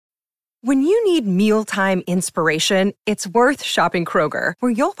When you need mealtime inspiration, it's worth shopping Kroger,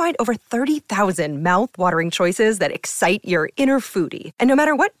 where you'll find over 30,000 mouth-watering choices that excite your inner foodie. And no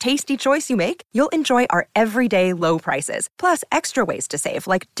matter what tasty choice you make, you'll enjoy our everyday low prices, plus extra ways to save,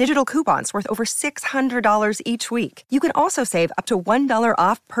 like digital coupons worth over $600 each week. You can also save up to $1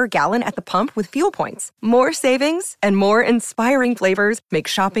 off per gallon at the pump with fuel points. More savings and more inspiring flavors make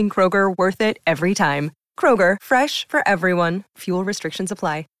shopping Kroger worth it every time. Kroger, fresh for everyone. Fuel restrictions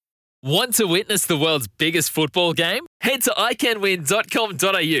apply. Want to witness the world's biggest football game? Head to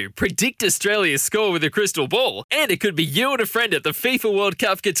iCanWin.com.au, predict Australia's score with a crystal ball, and it could be you and a friend at the FIFA World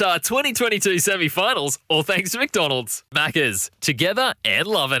Cup Qatar 2022 semi-finals, all thanks to McDonald's. Maccas, together and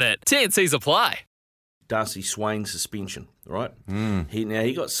loving it. TNCs apply. Darcy Swain suspension, right?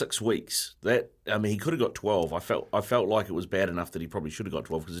 He got 6 weeks. He could have got 12. I felt like it was bad enough that he probably should have got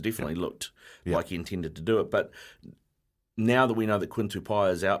 12 because it definitely looked like he intended to do it. But now that we know that Quinn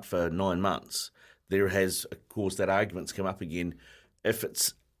Tupaia is out for 9 months, there has, of course, that argument's come up again. If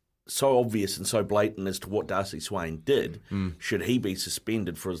it's so obvious and so blatant as to what Darcy Swain did, should he be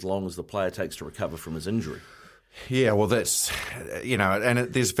suspended for as long as the player takes to recover from his injury? Yeah, well, that's,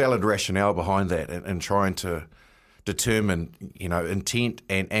 there's valid rationale behind that and trying to determine, intent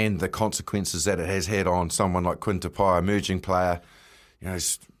and the consequences that it has had on someone like Quinn Tupaia, emerging player.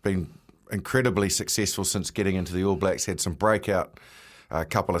 He's been incredibly successful since getting into the All Blacks, had some breakout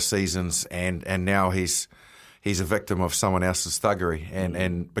couple of seasons, and now he's a victim of someone else's thuggery,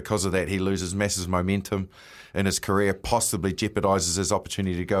 and because of that he loses massive momentum in his career, possibly jeopardises his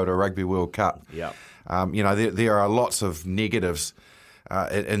opportunity to go to a Rugby World Cup. Yeah. There are lots of negatives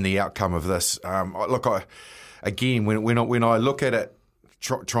in the outcome of this. Again, when I look at it,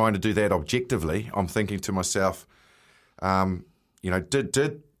 trying to do that objectively, I'm thinking to myself,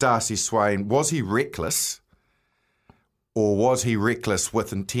 did Darcy Swain, was he reckless, or was he reckless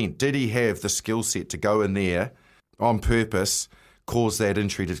with intent? Did he have the skill set to go in there on purpose, cause that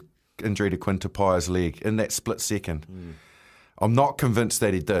injury to Quinn Tupaia's leg in that split second? I'm not convinced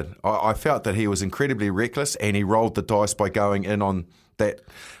that he did. I felt that he was incredibly reckless, and he rolled the dice by going in on that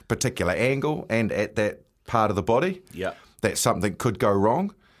particular angle and at that part of the body. Yeah, that something could go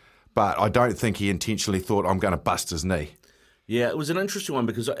wrong, but I don't think he intentionally thought, I'm going to bust his knee. Yeah, it was an interesting one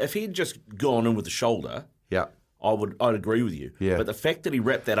because if he had just gone in with the shoulder, I'd agree with you. Yeah. But the fact that he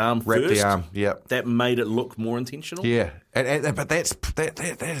wrapped that arm first, that made it look more intentional. Yeah, but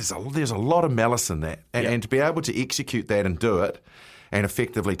there's a lot of malice in that, and to be able to execute that and do it, and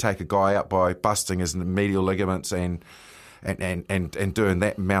effectively take a guy out by busting his medial ligaments and doing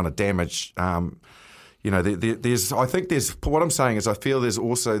that amount of damage. There's what I'm saying is I feel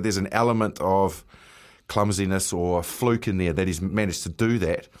there's an element of clumsiness or fluke in there that he's managed to do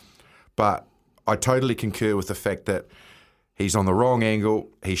that, but I totally concur with the fact that he's on the wrong angle.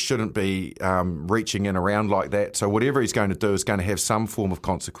 He shouldn't be reaching in around like that. So whatever he's going to do is going to have some form of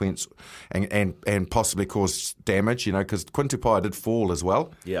consequence and possibly cause damage, because Quinn Tupaia did fall as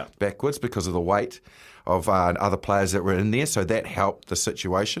well backwards because of the weight of other players that were in there. So that helped the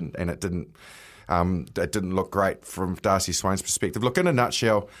situation, and it didn't look great from Darcy Swain's perspective. Look, in a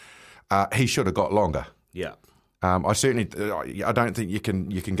nutshell, he should have got longer. Yeah. I don't think you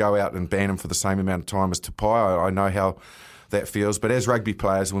can go out and ban him for the same amount of time as Tupaia. I know how that feels, but as rugby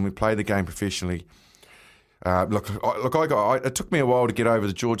players, when we play the game professionally, it took me a while to get over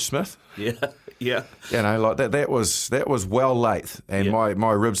the George Smith. Yeah. That was well late, and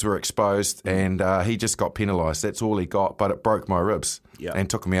my ribs were exposed, and he just got penalised. That's all he got, but it broke my ribs and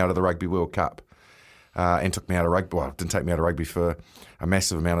took me out of the Rugby World Cup. And took me out of rugby. Well, it didn't take me out of rugby for a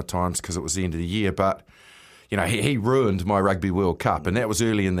massive amount of times because it was the end of the year, but he ruined my Rugby World Cup, and that was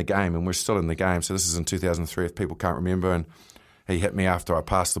early in the game, and we're still in the game. So this is in 2003, if people can't remember, and he hit me after I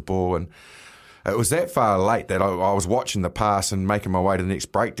passed the ball, and it was that far late that I was watching the pass and making my way to the next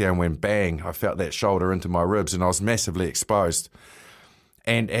breakdown when bang, I felt that shoulder into my ribs, and I was massively exposed.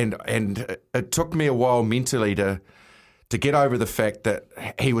 And it took me a while mentally to get over the fact that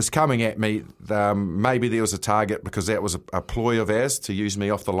he was coming at me. Maybe there was a target because that was a ploy of ours to use me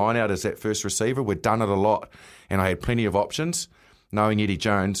off the line out as that first receiver. We'd done it a lot, and I had plenty of options. Knowing Eddie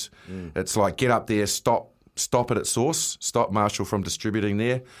Jones, it's like get up there, stop it at source, stop Marshall from distributing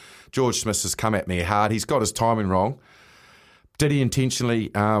there. George Smith has come at me hard. He's got his timing wrong. Did he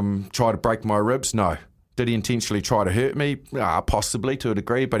intentionally try to break my ribs? No. Did he intentionally try to hurt me? Possibly to a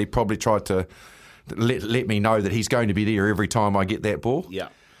degree, but he probably tried to let me know that he's going to be there every time I get that ball. Yeah.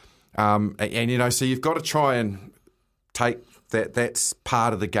 So you've got to try and take that's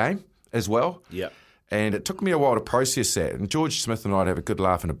part of the game as well. Yeah. And it took me a while to process that. And George Smith and I have a good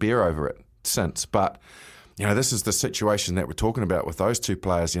laugh and a beer over it since. But, this is the situation that we're talking about with those two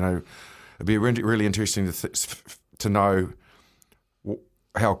players. It'd be really interesting to know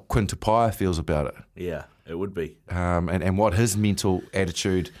how Quinn Tupaia feels about it. Yeah, it would be. And what his mental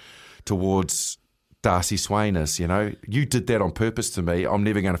attitude towards Darcy Swain is. You did that on purpose to me. I'm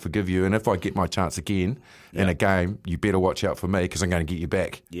never going to forgive you. And if I get my chance again in a game, you better watch out for me because I'm going to get you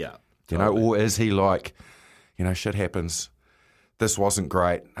back. Yeah. Totally. Or is he like, shit happens. This wasn't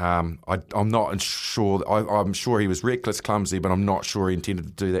great. I'm not sure. I'm sure he was reckless, clumsy, but I'm not sure he intended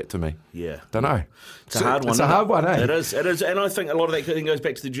to do that to me. Yeah. Don't know. It's a hard one. It's a hard one, eh? It is. And I think a lot of that thing goes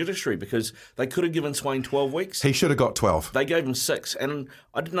back to the judiciary because they could have given Swain 12 weeks. He should have got 12. They gave him 6, and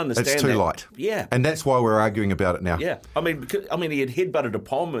I didn't understand that. It's too light. Yeah. And that's why we're arguing about it now. Yeah. I mean, he had headbutted a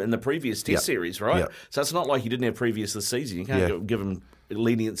Pom in the previous Test series, right? Yep. So it's not like he didn't have previous this season. You can't give him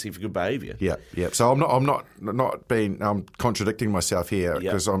leniency for good behaviour. Yeah. So I'm not being contradicting myself here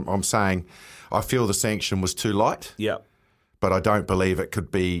because I'm saying I feel the sanction was too light. Yeah. But I don't believe it could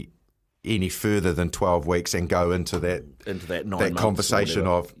be any further than 12 weeks and go into that 9 months conversation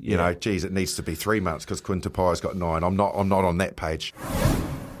of geez, it needs to be 3 months because Quinn Tupaia's got 9. I'm not on that page.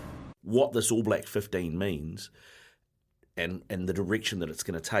 What this All Black 15 means. And the direction that it's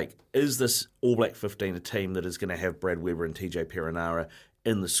going to take. Is this All Black 15 a team that is going to have Brad Weber and TJ Perenara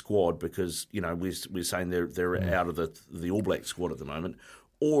in the squad because, we're saying they're out of the All Black squad at the moment?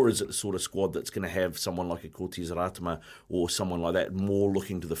 Or is it the sort of squad that's going to have someone like a Cortez Ratama or someone like that more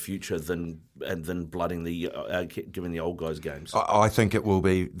looking to the future than blooding giving the old guys games? I think it will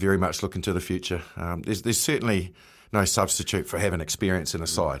be very much looking to the future. There's certainly no substitute for having experience in a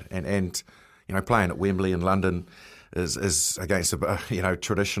side. And playing at Wembley in London is against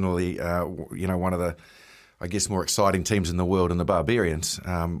traditionally one of the, I guess, more exciting teams in the world in the Barbarians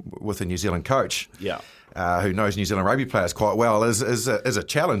with a New Zealand coach who knows New Zealand rugby players quite well is a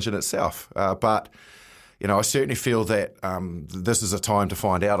challenge in itself. But I certainly feel that this is a time to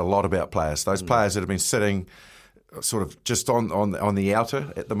find out a lot about players. Those players that have been sitting sort of just on the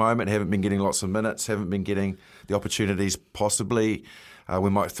outer at the moment, haven't been getting lots of minutes, haven't been getting the opportunities possibly. We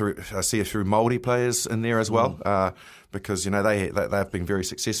might see a few Māori players in there as well because they've been very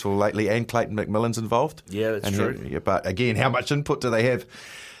successful lately, and Clayton McMillan's involved. Yeah, that's true. But again, how much input do they have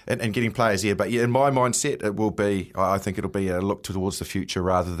in getting players here? But in my mindset, it will be. I think it'll be a look towards the future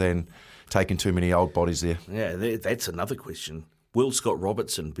rather than taking too many old bodies there. Yeah, that's another question. Will Scott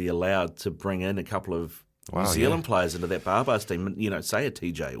Robertson be allowed to bring in a couple of New Zealand players into that Barbars team, say a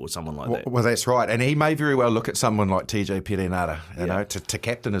TJ or someone like that? Well, that's right. And he may very well look at someone like TJ Perenara, to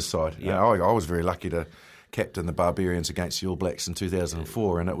captain his side. Yeah. I was very lucky to captain the Barbarians against the All Blacks in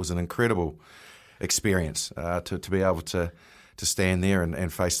 2004, and it was an incredible experience to be able to stand there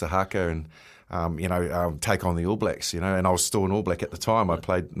and face the haka and take on the All Blacks. And I was still an All Black at the time. I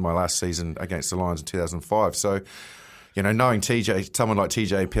played my last season against the Lions in 2005. So, knowing someone like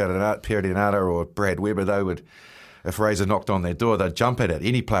TJ Perenara or Brad Weber, they would, if Razor knocked on their door, they'd jump at it.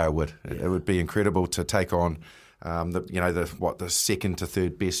 Any player would. It would be incredible to take on the second to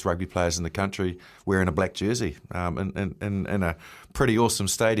third best rugby players in the country wearing a black jersey in a pretty awesome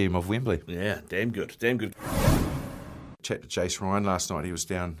stadium of Wembley. Yeah, damn good. Chat to Jace Ryan last night. He was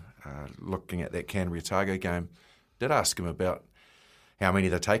down looking at that Canterbury-Otago game. Did ask him about how many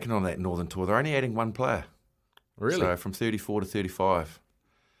they're taking on that Northern Tour. They're only adding one player. Really? So from 34 to 35.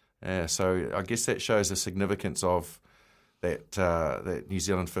 Yeah, so I guess that shows the significance of that New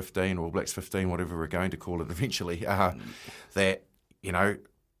Zealand 15 or All Blacks 15, whatever we're going to call it eventually. That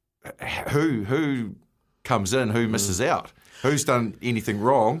who comes in, who misses out, who's done anything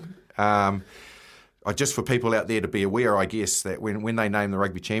wrong. Just for people out there to be aware, I guess, that when they named the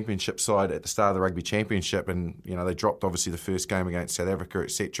Rugby Championship side at the start of the Rugby Championship, and they dropped obviously the first game against South Africa,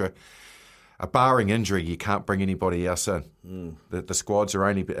 etc. Barring injury, you can't bring anybody else in. The squads are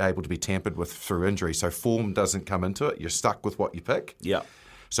only able to be tampered with through injury, so form doesn't come into it. You're stuck with what you pick. Yeah.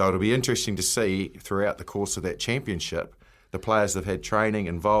 So it'll be interesting to see throughout the course of that championship the players that have had training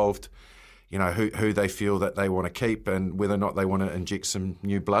involved, who they feel that they want to keep and whether or not they want to inject some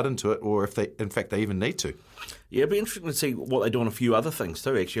new blood into it, or if they even need to. Yeah, it'd be interesting to see what they do on a few other things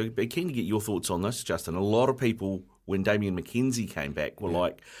too, actually. I'd be keen to get your thoughts on this, Justin. A lot of people, when Damien McKenzie came back, were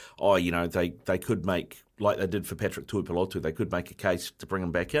like, they could make, like they did for Patrick Tuipulotu, they could make a case to bring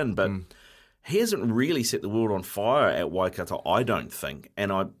him back in, but he hasn't really set the world on fire at Waikato, I don't think.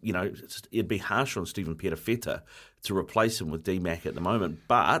 And it'd be harsh on Stephen Perofeta to replace him with D-Mac at the moment,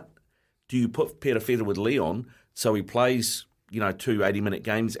 but do you put Perofeta with Leon so he plays, 2 80-minute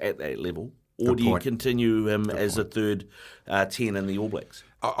games at that level? Or do you continue him as a third 10 in the All Blacks?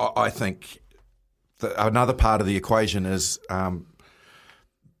 I think another part of the equation is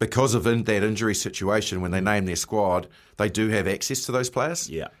because of that injury situation, when they name their squad, they do have access to those players.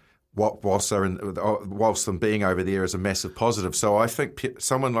 Yeah. Whilst them being over there is a massive positive. So I think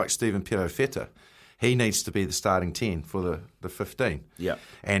someone like Stephen Perofeta, he needs to be the starting 10 for the 15. Yeah.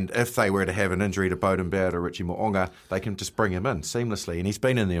 And if they were to have an injury to Bowden Barrett or Richie Mo'onga, they can just bring him in seamlessly. And he's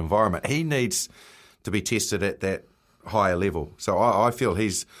been in the environment. He needs to be tested at that higher level. So I feel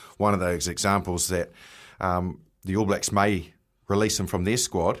he's one of those examples that the All Blacks may release him from their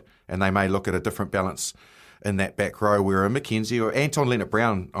squad and they may look at a different balance in that back row where a McKenzie or Anton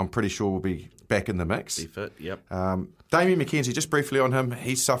Leonard-Brown, I'm pretty sure, will be back in the mix. Be fit, yep. Damien McKenzie, just briefly on him,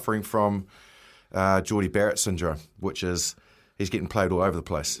 he's suffering from Geordie Barrett syndrome, which is he's getting played all over the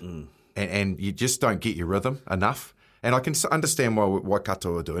place. And you just don't get your rhythm enough. And I can understand why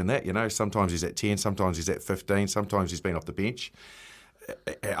Waikato are doing that. You know, sometimes he's at 10, sometimes he's at 15, sometimes he's been off the bench.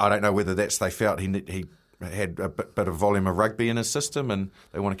 I don't know whether that's they felt he had a bit of volume of rugby in his system and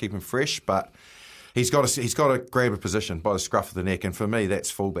they want to keep him fresh, but he's got to grab a position by the scruff of the neck, and for me, that's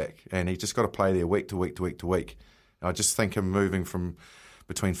fullback. And he's just got to play there week to week to week to week. I just think him moving from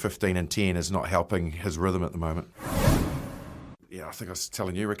between 15 and 10 is not helping his rhythm at the moment. Yeah, I think I was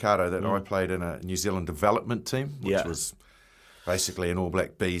telling you, Ricardo, that I played in a New Zealand development team, which was basically an All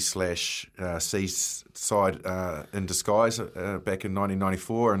Black B/C side in disguise back in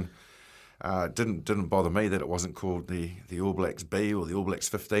 1994, and didn't bother me that it wasn't called the All Blacks B or the All Blacks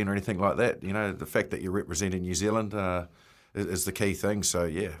 15 or anything like that. You know, the fact that you're representing New Zealand is the key thing. So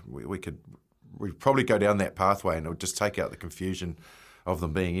yeah, we'd probably go down that pathway, and it would just take out the confusion of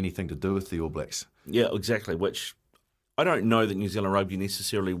them being anything to do with the All Blacks. Yeah, exactly. Which I don't know that New Zealand Rugby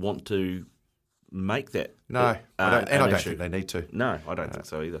necessarily want to make that. No, I don't think they need to. No, I don't think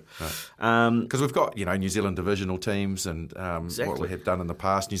so either. Because we've got New Zealand divisional teams and what we have done in the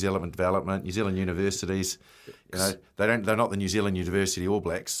past, New Zealand development, New Zealand universities. They're not the New Zealand University All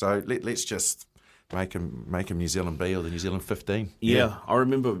Blacks. So let's just make them New Zealand B or the New Zealand 15. Yeah. I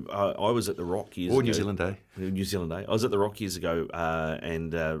remember I was at the Rock years ago. Or New Zealand A. New Zealand A. I was at the Rock years ago,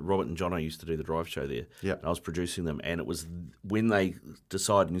 and Robert and Jono used to do the drive show there. Yeah. I was producing them, and it was when they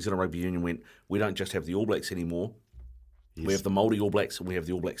decided, New Zealand Rugby Union went, we don't just have the All Blacks anymore. Yes. We have the Māori All Blacks, and we have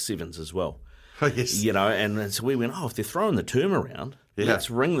the All Black Sevens as well. Oh, yes. And so we went, if they're throwing the term around, let's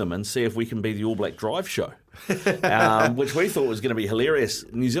ring them and see if we can be the All Black drive show. Which we thought was going to be hilarious.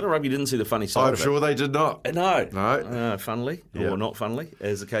 New Zealand Rugby didn't see the funny side of it. I'm sure they did not. No. Funnily, or not funnily,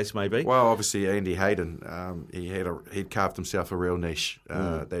 as the case may be. Well, obviously Andy Hayden, he'd carved himself a real niche.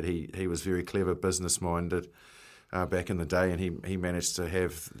 That he was very clever, business minded back in the day, and he managed to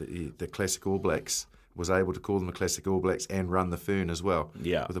have the classic All Blacks. Was able to call them the classic All Blacks and run the Fern as well.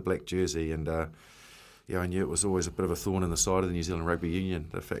 Yeah. With a black jersey, and I knew it was always a bit of a thorn in the side of the New Zealand Rugby Union,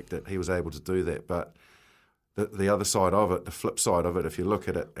 the fact that he was able to do that. But the other side of it, the flip side of it, if you look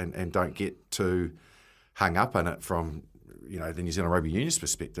at it and don't get too hung up in it from the New Zealand Rugby Union's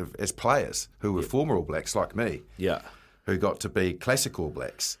perspective, as players who were former All Blacks like me, who got to be classic All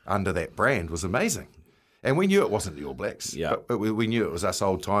Blacks under that brand, was amazing. And we knew it wasn't the All Blacks, but we knew it was us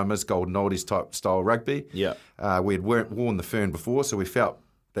old-timers, golden oldies type style rugby. Yeah. We had worn the Fern before, so we felt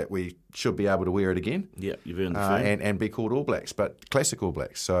that we should be able to wear it again. Yeah, you've earned the Fern. And be called All Blacks, but classic All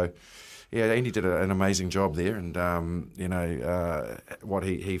Blacks. So, yeah, Andy did an amazing job there, and, what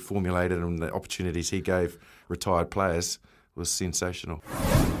he formulated and the opportunities he gave retired players was sensational.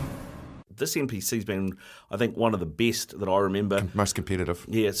 This NPC's been, I think, one of the best that I remember. Most competitive.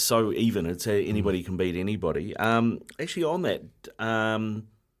 Yeah, it's so even. It's anybody can beat anybody. Actually, on that,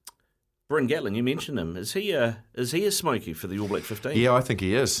 Bryn Gatlin, you mentioned him. Is he a smoky for the All Black 15? Yeah, I think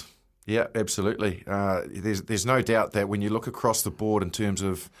he is. Yeah, absolutely. There's no doubt that when you look across the board in terms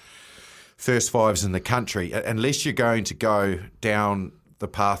of first fives in the country, unless you're going to go down the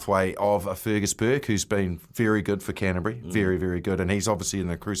pathway of a Fergus Burke, who's been very good for Canterbury, very, very good, and he's obviously in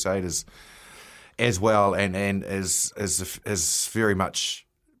the Crusaders as well, and is very much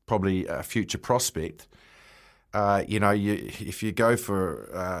probably a future prospect. If you go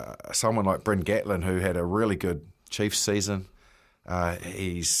for someone like Bryn Gatlin, who had a really good Chiefs season,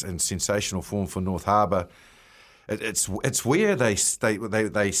 he's in sensational form for North Harbour. It's where they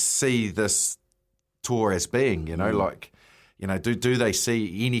see this tour as being, do they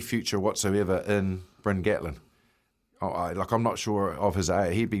see any future whatsoever in Bryn Gatlin? I'm not sure of his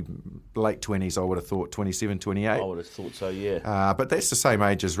age. He'd be late 20s, I would have thought, 27, 28. I would have thought so, yeah. But that's the same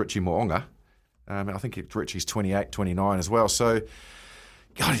age as Richie Mo'onga. I think Richie's 28, 29 as well. So,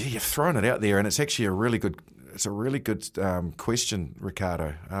 God, you've thrown it out there, and it's actually a really good question,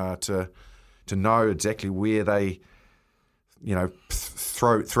 Ricardo, to know exactly where they,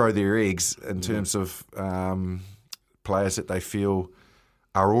 throw their eggs in terms of players that they feel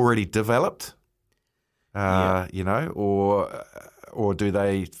are already developed, or do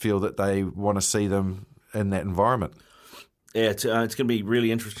they feel that they want to see them in that environment? Yeah, it's going to be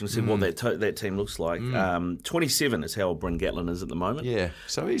really interesting to see what that team looks like. 27 is how old Bryn Gatland is at the moment. Yeah,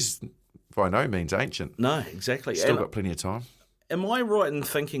 so he's by no means ancient. No, exactly. Still got plenty of time. Am I right in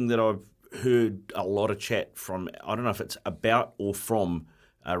thinking that I've heard a lot of chat from, I don't know if it's about or from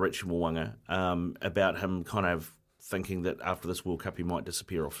Richie Mo'unga, about him kind of thinking that after this World Cup he might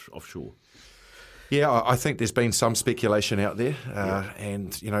disappear offshore? Yeah, I think there's been some speculation out there,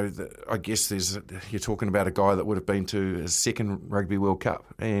 and I guess you're talking about a guy that would have been to his second Rugby World Cup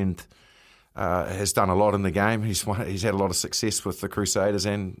and has done a lot in the game. He's had a lot of success with the Crusaders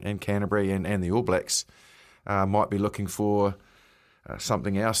and Canterbury and the All Blacks. Might be looking for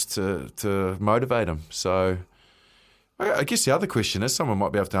something else to motivate him. So I guess the other question is, someone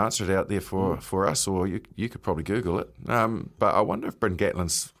might be able to answer it out there for us, or you could probably Google it. But I wonder if Bryn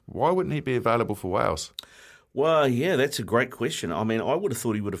Gatland's, why wouldn't he be available for Wales? Well, yeah, that's a great question. I mean, I would have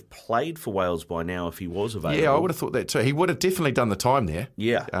thought he would have played for Wales by now if he was available. Yeah, I would have thought that too. He would have definitely done the time there.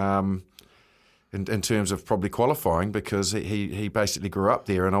 Yeah. In terms of probably qualifying, because he basically grew up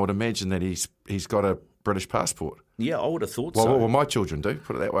there, and I would imagine that he's got a British passport. Yeah, I would have thought so. Well, my children do,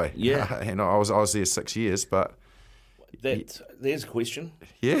 put it that way. Yeah. And I was there 6 years, but... There's a question.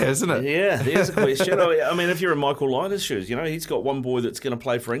 Yeah, isn't it? Yeah, there's a question. I mean, if you're in Michael Lyon's shoes, he's got one boy that's going to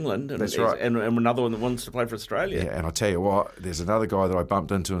play for England, and, that's right. and another one that wants to play for Australia. Yeah, and I'll tell you what, there's another guy that I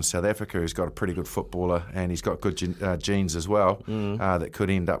bumped into in South Africa who's got a pretty good footballer, and he's got good genes as well, that could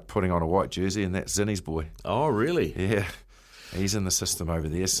end up putting on a white jersey, and that's Zinni's boy. Oh, really? Yeah, he's in the system over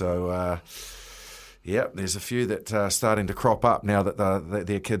there, so... yeah, there's a few that are starting to crop up now that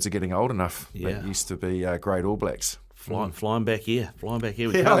their kids are getting old enough. Yeah. They used to be great All Blacks. Flying back here.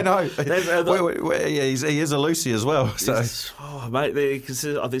 Yeah, I know. He is a Lucy as well. So. Mate,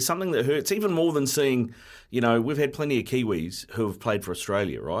 there's something that hurts even more than seeing. We've had plenty of Kiwis who have played for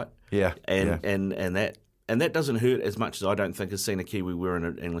Australia, right? Yeah, and that doesn't hurt as much as I don't think as seeing a Kiwi wearing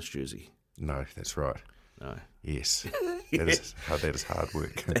an English jersey. No, that's right. No. Yes, that is hard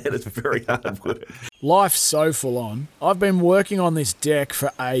work. That is very hard work. Life's so full on. I've been working on this deck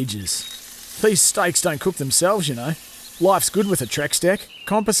for ages. These steaks don't cook themselves, Life's good with a Trex deck.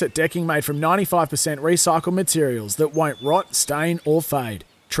 Composite decking made from 95% recycled materials that won't rot, stain or fade.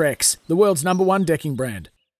 Trex, the world's #1 decking brand.